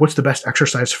things like, what's the best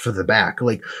exercise for the back?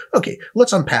 Like, okay,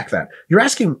 let's unpack that. You're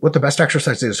asking what the best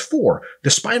exercise is for the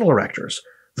spinal erectors,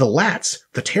 the lats,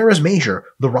 the teres major,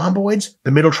 the rhomboids,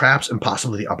 the middle traps, and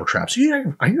possibly the upper traps. Are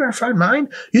you gonna find mine?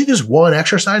 You think there's one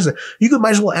exercise that you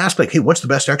might as well ask, like, hey, what's the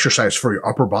best exercise for your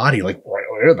upper body? Like,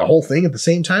 the whole thing at the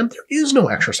same time? There is no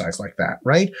exercise like that,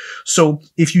 right? So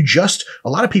if you just, a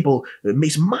lot of people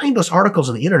make mindless articles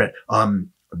on the internet,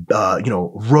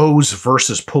 rows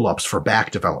versus pull-ups for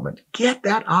back development. Get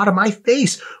that out of my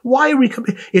face. Why are we,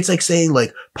 it's like saying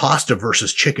like pasta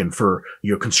versus chicken for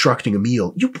you're constructing a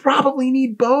meal. You probably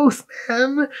need both,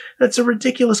 man. That's a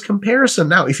ridiculous comparison.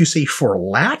 Now, if you say for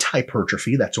lat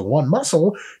hypertrophy, that's one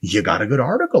muscle, you got a good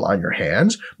article on your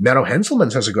hands. Meadow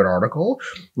Henselman's has a good article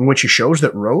in which he shows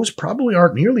that rows probably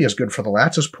aren't nearly as good for the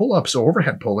lats as pull-ups, so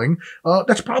overhead pulling.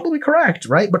 That's probably correct,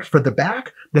 right? But for the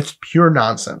back, that's pure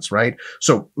nonsense, right?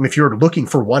 So if you're looking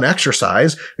for one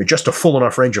exercise, just a full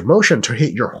enough range of motion to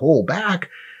hit your whole back,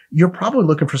 you're probably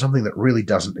looking for something that really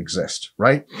doesn't exist,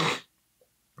 right?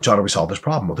 So how do we solve this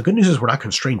problem? Well, the good news is we're not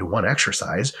constrained to one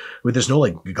exercise. There's no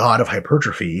like god of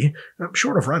hypertrophy,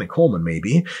 short of Ronnie Coleman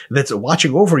maybe, that's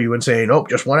watching over you and saying, oh,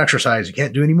 just one exercise, you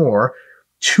can't do any more.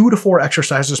 2 to 4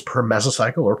 exercises per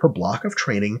mesocycle or per block of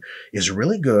training is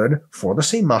really good for the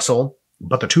same muscle.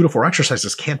 But the 2 to 4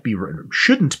 exercises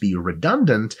shouldn't be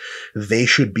redundant. They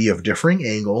should be of differing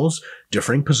angles,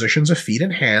 differing positions of feet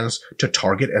and hands to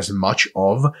target as much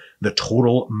of the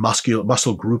total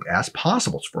muscle group as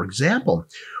possible. So for example,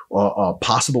 a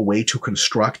possible way to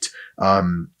construct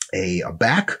a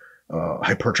back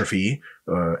hypertrophy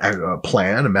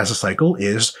plan, a mesocycle,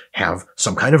 is have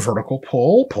some kind of vertical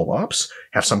pull-ups,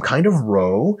 have some kind of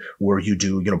row where you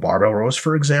do, barbell rows,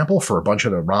 for example, for a bunch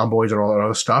of the rhomboids and all that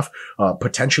other stuff,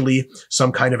 potentially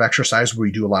some kind of exercise where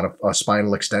you do a lot of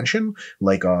spinal extension,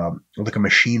 like a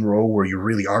machine row where you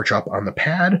really arch up on the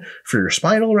pad for your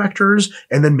spinal erectors,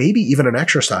 and then maybe even an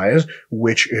exercise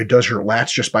which does your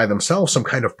lats just by themselves, some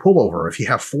kind of pullover. If you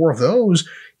have 4 of those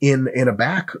in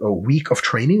a week of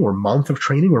training or month of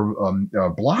training or a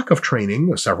block of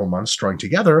training, several months strung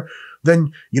together,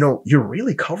 then, you're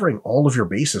really covering all of your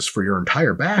bases for your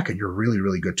entire back and you're really,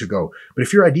 really good to go. But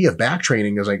if your idea of back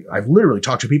training is like, I've literally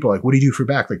talked to people like, what do you do for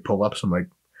back? Like pull-ups. I'm like,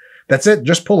 that's it.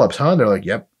 Just pull-ups, huh? And they're like,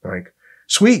 yep. I'm like,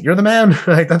 sweet. You're the man.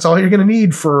 Like, that's all you're going to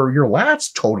need for your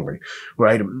lats. Totally.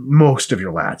 Right. Most of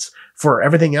your lats. For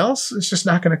everything else, it's just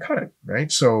not going to cut it.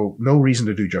 Right. So no reason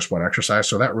to do just one exercise.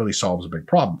 So that really solves a big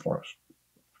problem for us.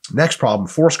 Next problem,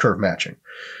 force curve matching.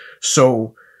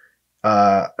 So,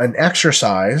 an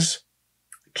exercise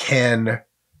can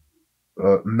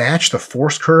match the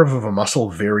force curve of a muscle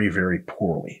very, very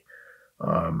poorly.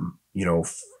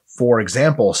 For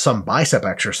example, some bicep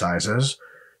exercises,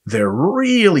 they're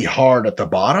really hard at the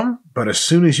bottom, but as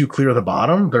soon as you clear the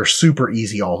bottom, they're super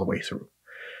easy all the way through.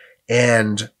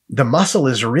 And the muscle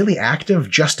is really active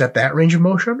just at that range of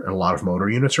motion, and a lot of motor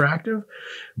units are active,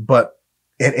 but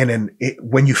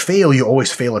when you fail, you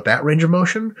always fail at that range of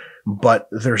motion, but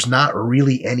there's not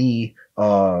really any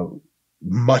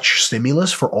much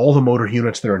stimulus for all the motor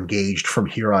units that are engaged from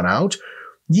here on out.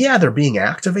 Yeah, they're being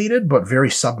activated, but very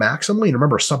submaximally. And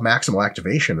remember, submaximal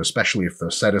activation, especially if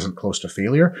the set isn't close to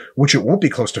failure, which it won't be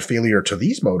close to failure to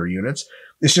these motor units,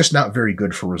 is just not very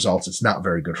good for results. It's not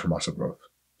very good for muscle growth.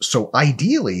 So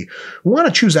ideally, we want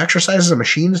to choose exercises and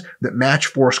machines that match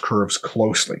force curves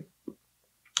closely.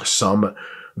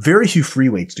 Very few free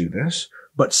weights do this,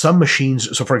 but some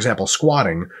machines, so for example,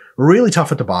 squatting, really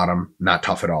tough at the bottom, not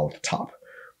tough at all at the top.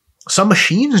 Some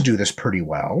machines do this pretty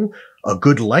well. A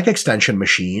good leg extension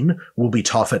machine will be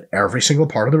tough at every single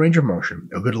part of the range of motion.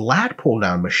 A good lat pull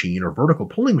down machine or vertical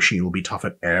pulling machine will be tough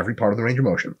at every part of the range of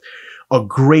motion. A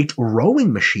great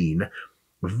rowing machine,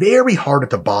 very hard at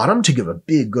the bottom to give a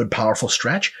big, good, powerful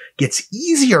stretch, gets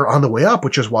easier on the way up,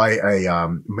 which is why a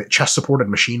chest-supported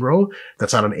machine row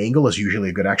that's on an angle is usually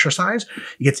a good exercise.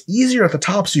 It gets easier at the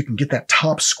top so you can get that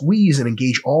top squeeze and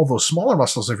engage all those smaller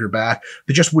muscles of your back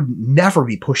that just would never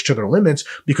be pushed to their limits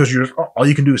because all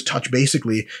you can do is touch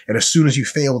basically, and as soon as you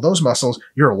fail with those muscles,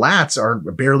 your lats are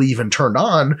barely even turned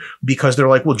on because they're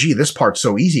like, well, gee, this part's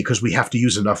so easy because we have to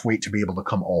use enough weight to be able to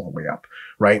come all the way up,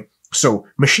 right? So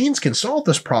machines can solve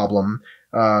this problem,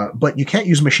 but you can't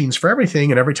use machines for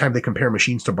everything. And every time they compare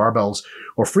machines to barbells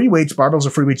or free weights, barbells or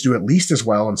free weights do at least as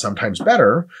well and sometimes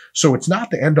better. So it's not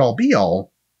the end all be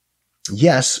all.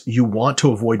 Yes, you want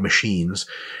to avoid machines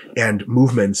and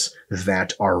movements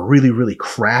that are really, really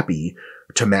crappy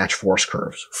to match force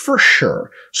curves for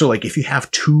sure. So like if you have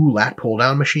 2 lat pull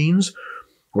down machines,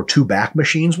 or 2 back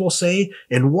machines, we'll say,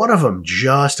 and one of them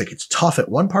just, like, it's tough at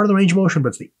one part of the range of motion, but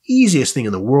it's the easiest thing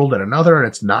in the world at another, and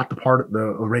it's not the part of the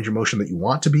range of motion that you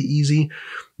want to be easy,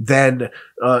 then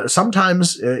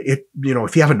sometimes if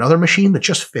you have another machine that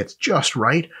just fits just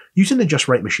right, using the just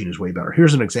right machine is way better.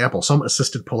 Here's an example. Some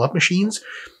assisted pull-up machines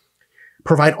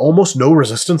provide almost no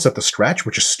resistance at the stretch,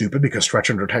 which is stupid because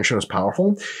stretch under tension is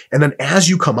powerful. And then as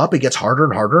you come up, it gets harder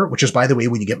and harder, which is, by the way,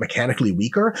 when you get mechanically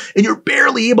weaker and you're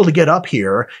barely able to get up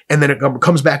here and then it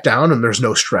comes back down and there's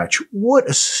no stretch. What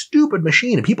a stupid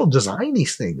machine. And people design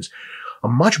these things. A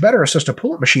much better assisted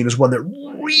pull-up machine is one that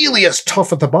really is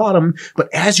tough at the bottom, but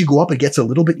as you go up, it gets a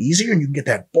little bit easier and you can get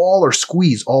that ball or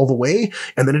squeeze all the way.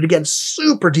 And then it again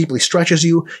super deeply stretches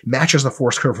you, matches the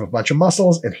force curve of a bunch of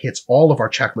muscles, and hits all of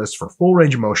our checklists for full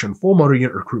range of motion, full motor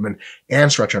unit recruitment,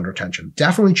 and stretch under tension.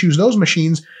 Definitely choose those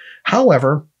machines.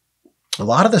 However, a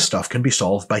lot of this stuff can be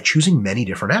solved by choosing many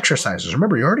different exercises.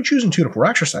 Remember, you're already choosing 2 to 4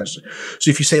 exercises.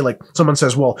 So if you say, like, someone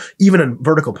says, well, even in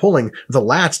vertical pulling, the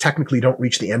lats technically don't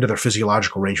reach the end of their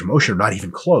physiological range of motion, not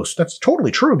even close. That's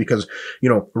totally true because,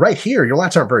 right here, your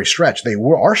lats aren't very stretched. They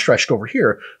are stretched over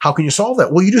here. How can you solve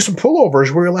that? Well, you do some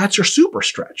pullovers where your lats are super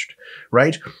stretched,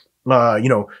 right?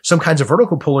 Some kinds of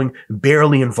vertical pulling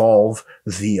barely involve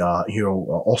the,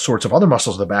 all sorts of other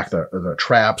muscles of the back, the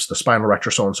traps, the spinal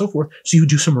erector, so on and so forth. So you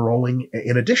do some rowing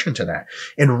in addition to that.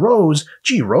 And rows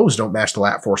don't match the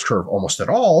lat force curve almost at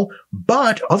all,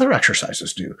 but other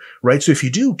exercises do, right? So if you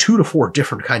do 2 to 4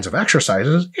 different kinds of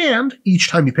exercises, and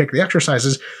each time you pick the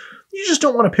exercises, you just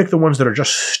don't want to pick the ones that are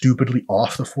just stupidly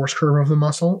off the force curve of the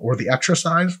muscle or the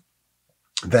exercise,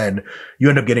 then you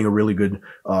end up getting a really good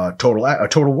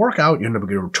total workout. You end up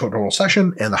getting a total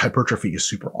session, and the hypertrophy is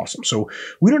super awesome. So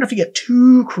we don't have to get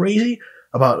too crazy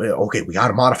about, okay, we got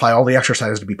to modify all the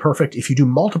exercises to be perfect. If you do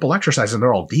multiple exercises and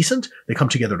they're all decent, they come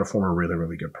together to form a really,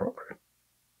 really good program.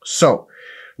 So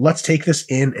let's take this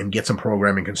in and get some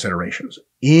programming considerations.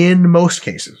 In most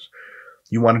cases,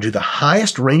 you want to do the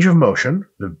highest range of motion,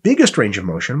 the biggest range of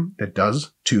motion that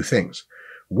does 2 things.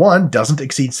 1, doesn't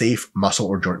exceed safe muscle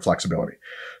or joint flexibility.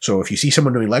 So if you see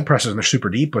someone doing leg presses and they're super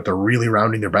deep, but they're really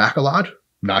rounding their back a lot,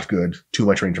 not good, too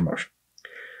much range of motion.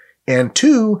 And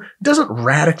 2, doesn't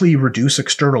radically reduce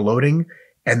external loading,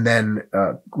 and then,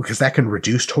 because that can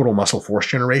reduce total muscle force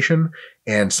generation,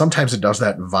 and sometimes it does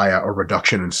that via a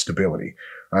reduction in stability,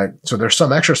 right? So there's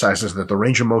some exercises that the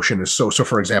range of motion is so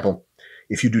for example,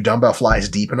 if you do dumbbell flies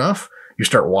deep enough, you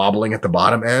start wobbling at the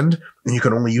bottom end, and you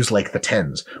can only use like the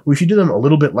 10s. Well, if you do them a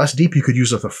little bit less deep, you could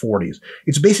use the 40s.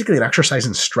 It's basically an exercise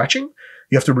in stretching.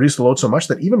 You have to reduce the load so much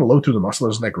that even the load through the muscle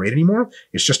isn't that great anymore.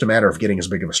 It's just a matter of getting as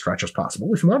big of a stretch as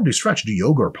possible. If you want to do stretch, do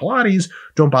yoga or Pilates.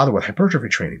 Don't bother with hypertrophy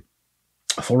training.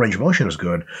 A full range of motion is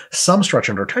good. Some stretch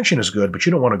under tension is good, but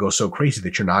you don't want to go so crazy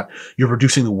that you're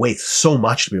reducing the weight so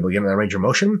much to be able to get in that range of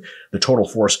motion. The total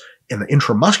force and the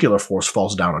intramuscular force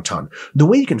falls down a ton. The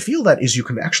way you can feel that is you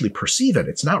can actually perceive it.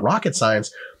 It's not rocket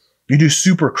science. You do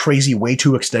super crazy, way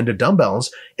too extended dumbbells,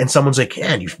 and someone's like,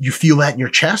 man, you feel that in your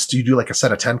chest? You do like a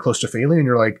set of 10 close to failure, and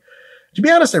you're like, to be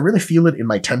honest, I really feel it in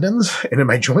my tendons and in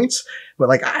my joints, but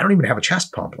like, I don't even have a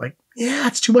chest pump. Like, yeah,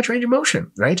 it's too much range of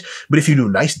motion, right? But if you do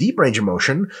nice deep range of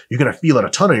motion, you're going to feel it a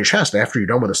ton in your chest. After you're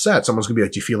done with a set, someone's going to be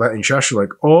like, do you feel that in your chest? You're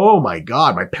like, oh my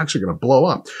God, my pecs are going to blow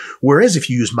up. Whereas if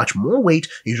you use much more weight,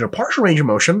 you use a partial range of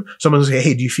motion, someone's like,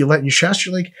 hey, do you feel that in your chest?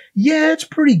 You're like, yeah, it's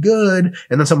pretty good.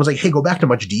 And then someone's like, hey, go back to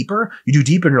much deeper. You do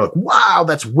deeper and you're like, wow,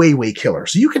 that's way, way killer.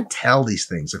 So you can tell these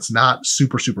things. It's not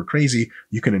super, super crazy.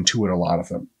 You can intuit a lot of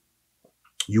them.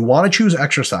 You want to choose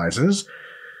exercises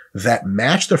that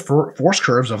match the force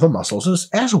curves of the muscles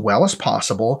as well as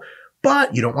possible,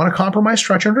 But you don't want to compromise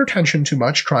stretch under tension too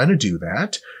much trying to do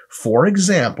that. For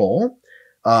example,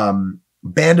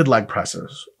 banded leg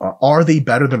presses. Are they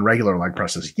better than regular leg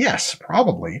presses? Yes,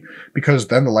 probably, because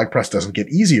then the leg press doesn't get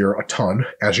easier a ton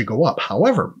as you go up.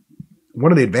 However,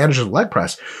 one of the advantages of leg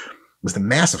press is the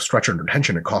massive stretch under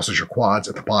tension it causes your quads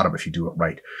at the bottom if you do it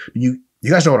right. You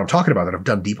guys know what I'm talking about that have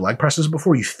done deep leg presses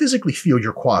before. You physically feel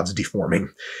your quads deforming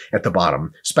at the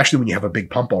bottom, especially when you have a big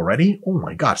pump already. Oh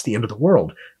my God, it's the end of the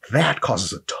world. That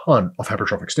causes a ton of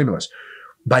hypertrophic stimulus.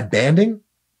 By banding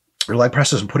your leg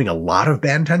presses and putting a lot of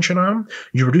band tension on,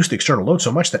 you reduce the external load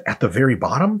so much that at the very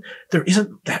bottom, there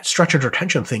isn't that stretch under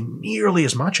tension thing nearly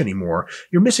as much anymore.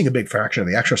 You're missing a big fraction of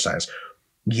the exercise.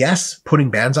 Yes, putting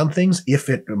bands on things, if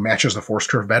it matches the force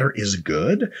curve better, is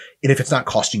good. And if it's not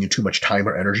costing you too much time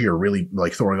or energy or really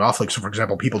like throwing off, like, so for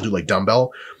example, people do like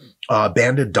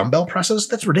banded dumbbell presses.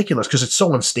 That's ridiculous because it's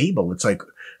so unstable. It's like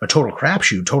a total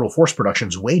crapshoot. Total force production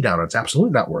is way down. It's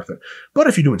absolutely not worth it. But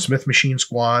if you're doing Smith machine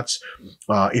squats,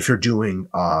 if you're doing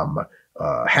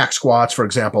hack squats, for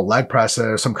example, leg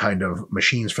presses, some kind of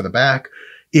machines for the back,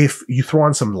 if you throw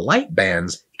on some light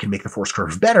bands, it can make the force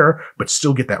curve better, but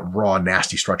still get that raw,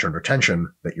 nasty stretch under tension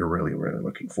that you're really, really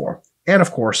looking for. And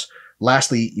of course,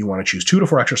 lastly, you want to choose 2 to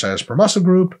 4 exercises per muscle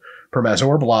group, per meso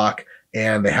or block,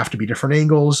 and they have to be different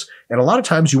angles. And a lot of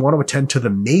times you want to attend to the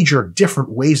major different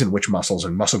ways in which muscles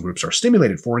and muscle groups are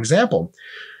stimulated. For example,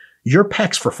 your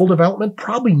pecs for full development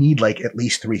probably need like at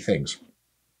least 3 things.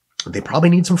 They probably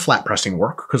need some flat pressing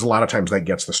work because a lot of times that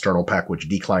gets the sternal pec, which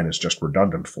decline is just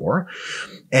redundant for.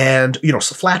 And,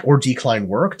 so flat or decline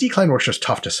work. Decline work's just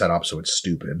tough to set up, so it's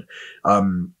stupid.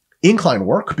 Incline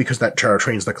work, because that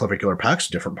trains the clavicular pecs,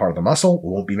 different part of the muscle,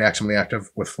 won't be maximally active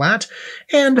with flat.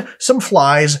 And some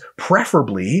flies,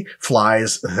 preferably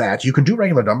flies that you can do.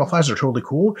 Regular dumbbell flies are totally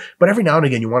cool, but every now and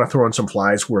again you want to throw in some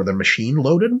flies where they're machine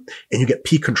loaded and you get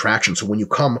peak contraction. So when you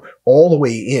come all the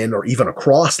way in or even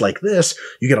across like this,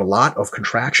 you get a lot of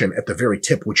contraction at the very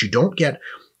tip, which you don't get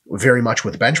very much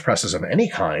with bench presses of any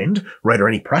kind, right, or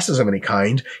any presses of any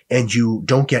kind, and you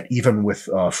don't get even with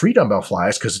free dumbbell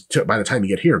flies because by the time you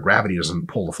get here, gravity doesn't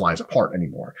pull the flies apart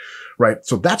anymore, right?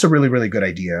 So that's a really, really good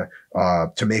idea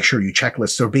to make sure you checklist.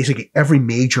 So basically every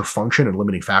major function and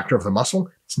limiting factor of the muscle,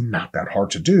 it's not that hard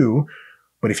to do,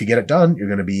 but if you get it done, you're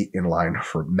going to be in line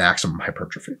for maximum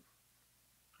hypertrophy.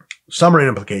 Summary and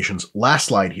implications, last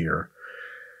slide here.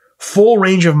 Full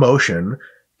range of motion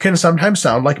can sometimes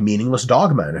sound like meaningless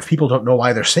dogma. And if people don't know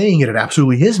why they're saying it, it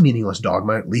absolutely is meaningless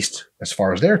dogma, at least as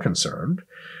far as they're concerned.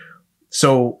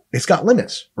 So it's got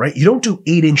limits, right? You don't do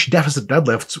 8-inch deficit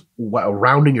deadlifts while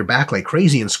rounding your back like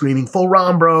crazy and screaming, full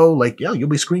ROM, bro. Like, yeah, you'll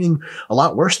be screaming a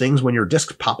lot worse things when your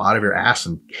discs pop out of your ass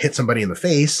and hit somebody in the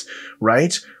face,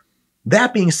 right?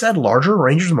 That being said, larger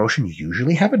ranges of motion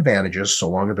usually have advantages so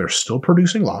long as they're still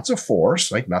producing lots of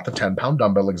force, like not the 10-pound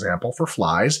dumbbell example for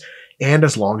flies, and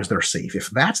as long as they're safe. If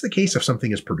that's the case, if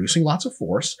something is producing lots of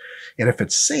force, and if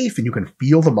it's safe and you can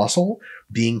feel the muscle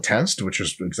being tensed, which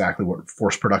is exactly what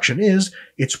force production is,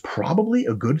 it's probably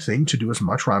a good thing to do as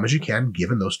much ROM as you can,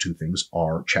 given those 2 things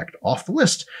are checked off the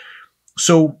list.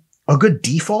 So a good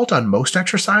default on most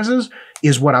exercises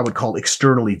is what I would call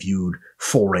externally viewed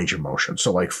full range of motion.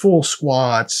 So like full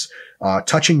squats,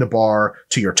 touching the bar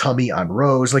to your tummy on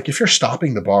rows. Like if you're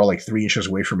stopping the bar like 3 inches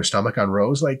away from your stomach on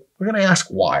rows, like we're going to ask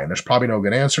why. And there's probably no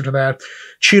good answer to that.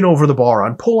 Chin over the bar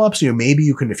on pull-ups. Maybe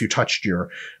you can, if you touched your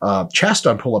chest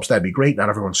on pull-ups, that'd be great. Not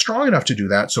everyone's strong enough to do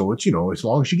that. So it's, as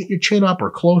long as you get your chin up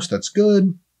or close, that's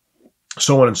good.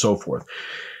 So on and so forth.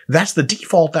 That's the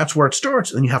default. That's where it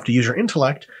starts. And you have to use your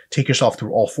intellect, take yourself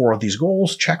through all 4 of these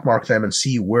goals, check mark them and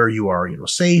see where you are,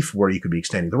 safe, where you could be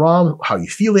extending the ROM, how you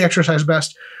feel the exercise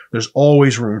best. There's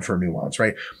always room for nuance,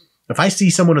 right? If I see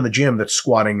someone in the gym that's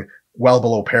squatting well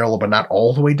below parallel, but not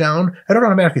all the way down, I don't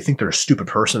automatically think they're a stupid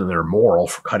person and they're immoral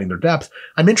for cutting their depth.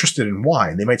 I'm interested in why.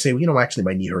 And they might say, well, actually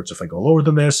my knee hurts if I go lower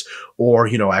than this, or,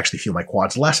 I actually feel my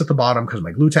quads less at the bottom because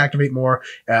my glutes activate more.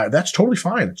 That's totally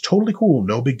fine. It's totally cool.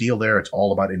 No big deal there. It's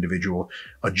all about individual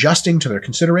adjusting to their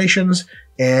considerations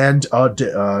and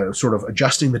sort of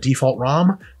adjusting the default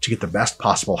ROM to get the best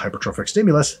possible hypertrophic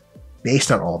stimulus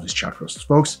based on all of these checklists.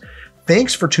 Folks,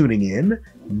 thanks for tuning in.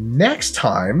 Next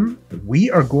time, we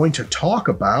are going to talk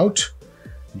about,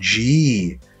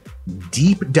 deep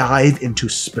dive into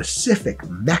specific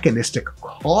mechanistic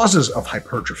causes of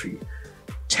hypertrophy,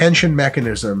 tension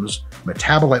mechanisms,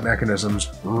 metabolite mechanisms.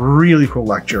 Really cool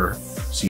lecture.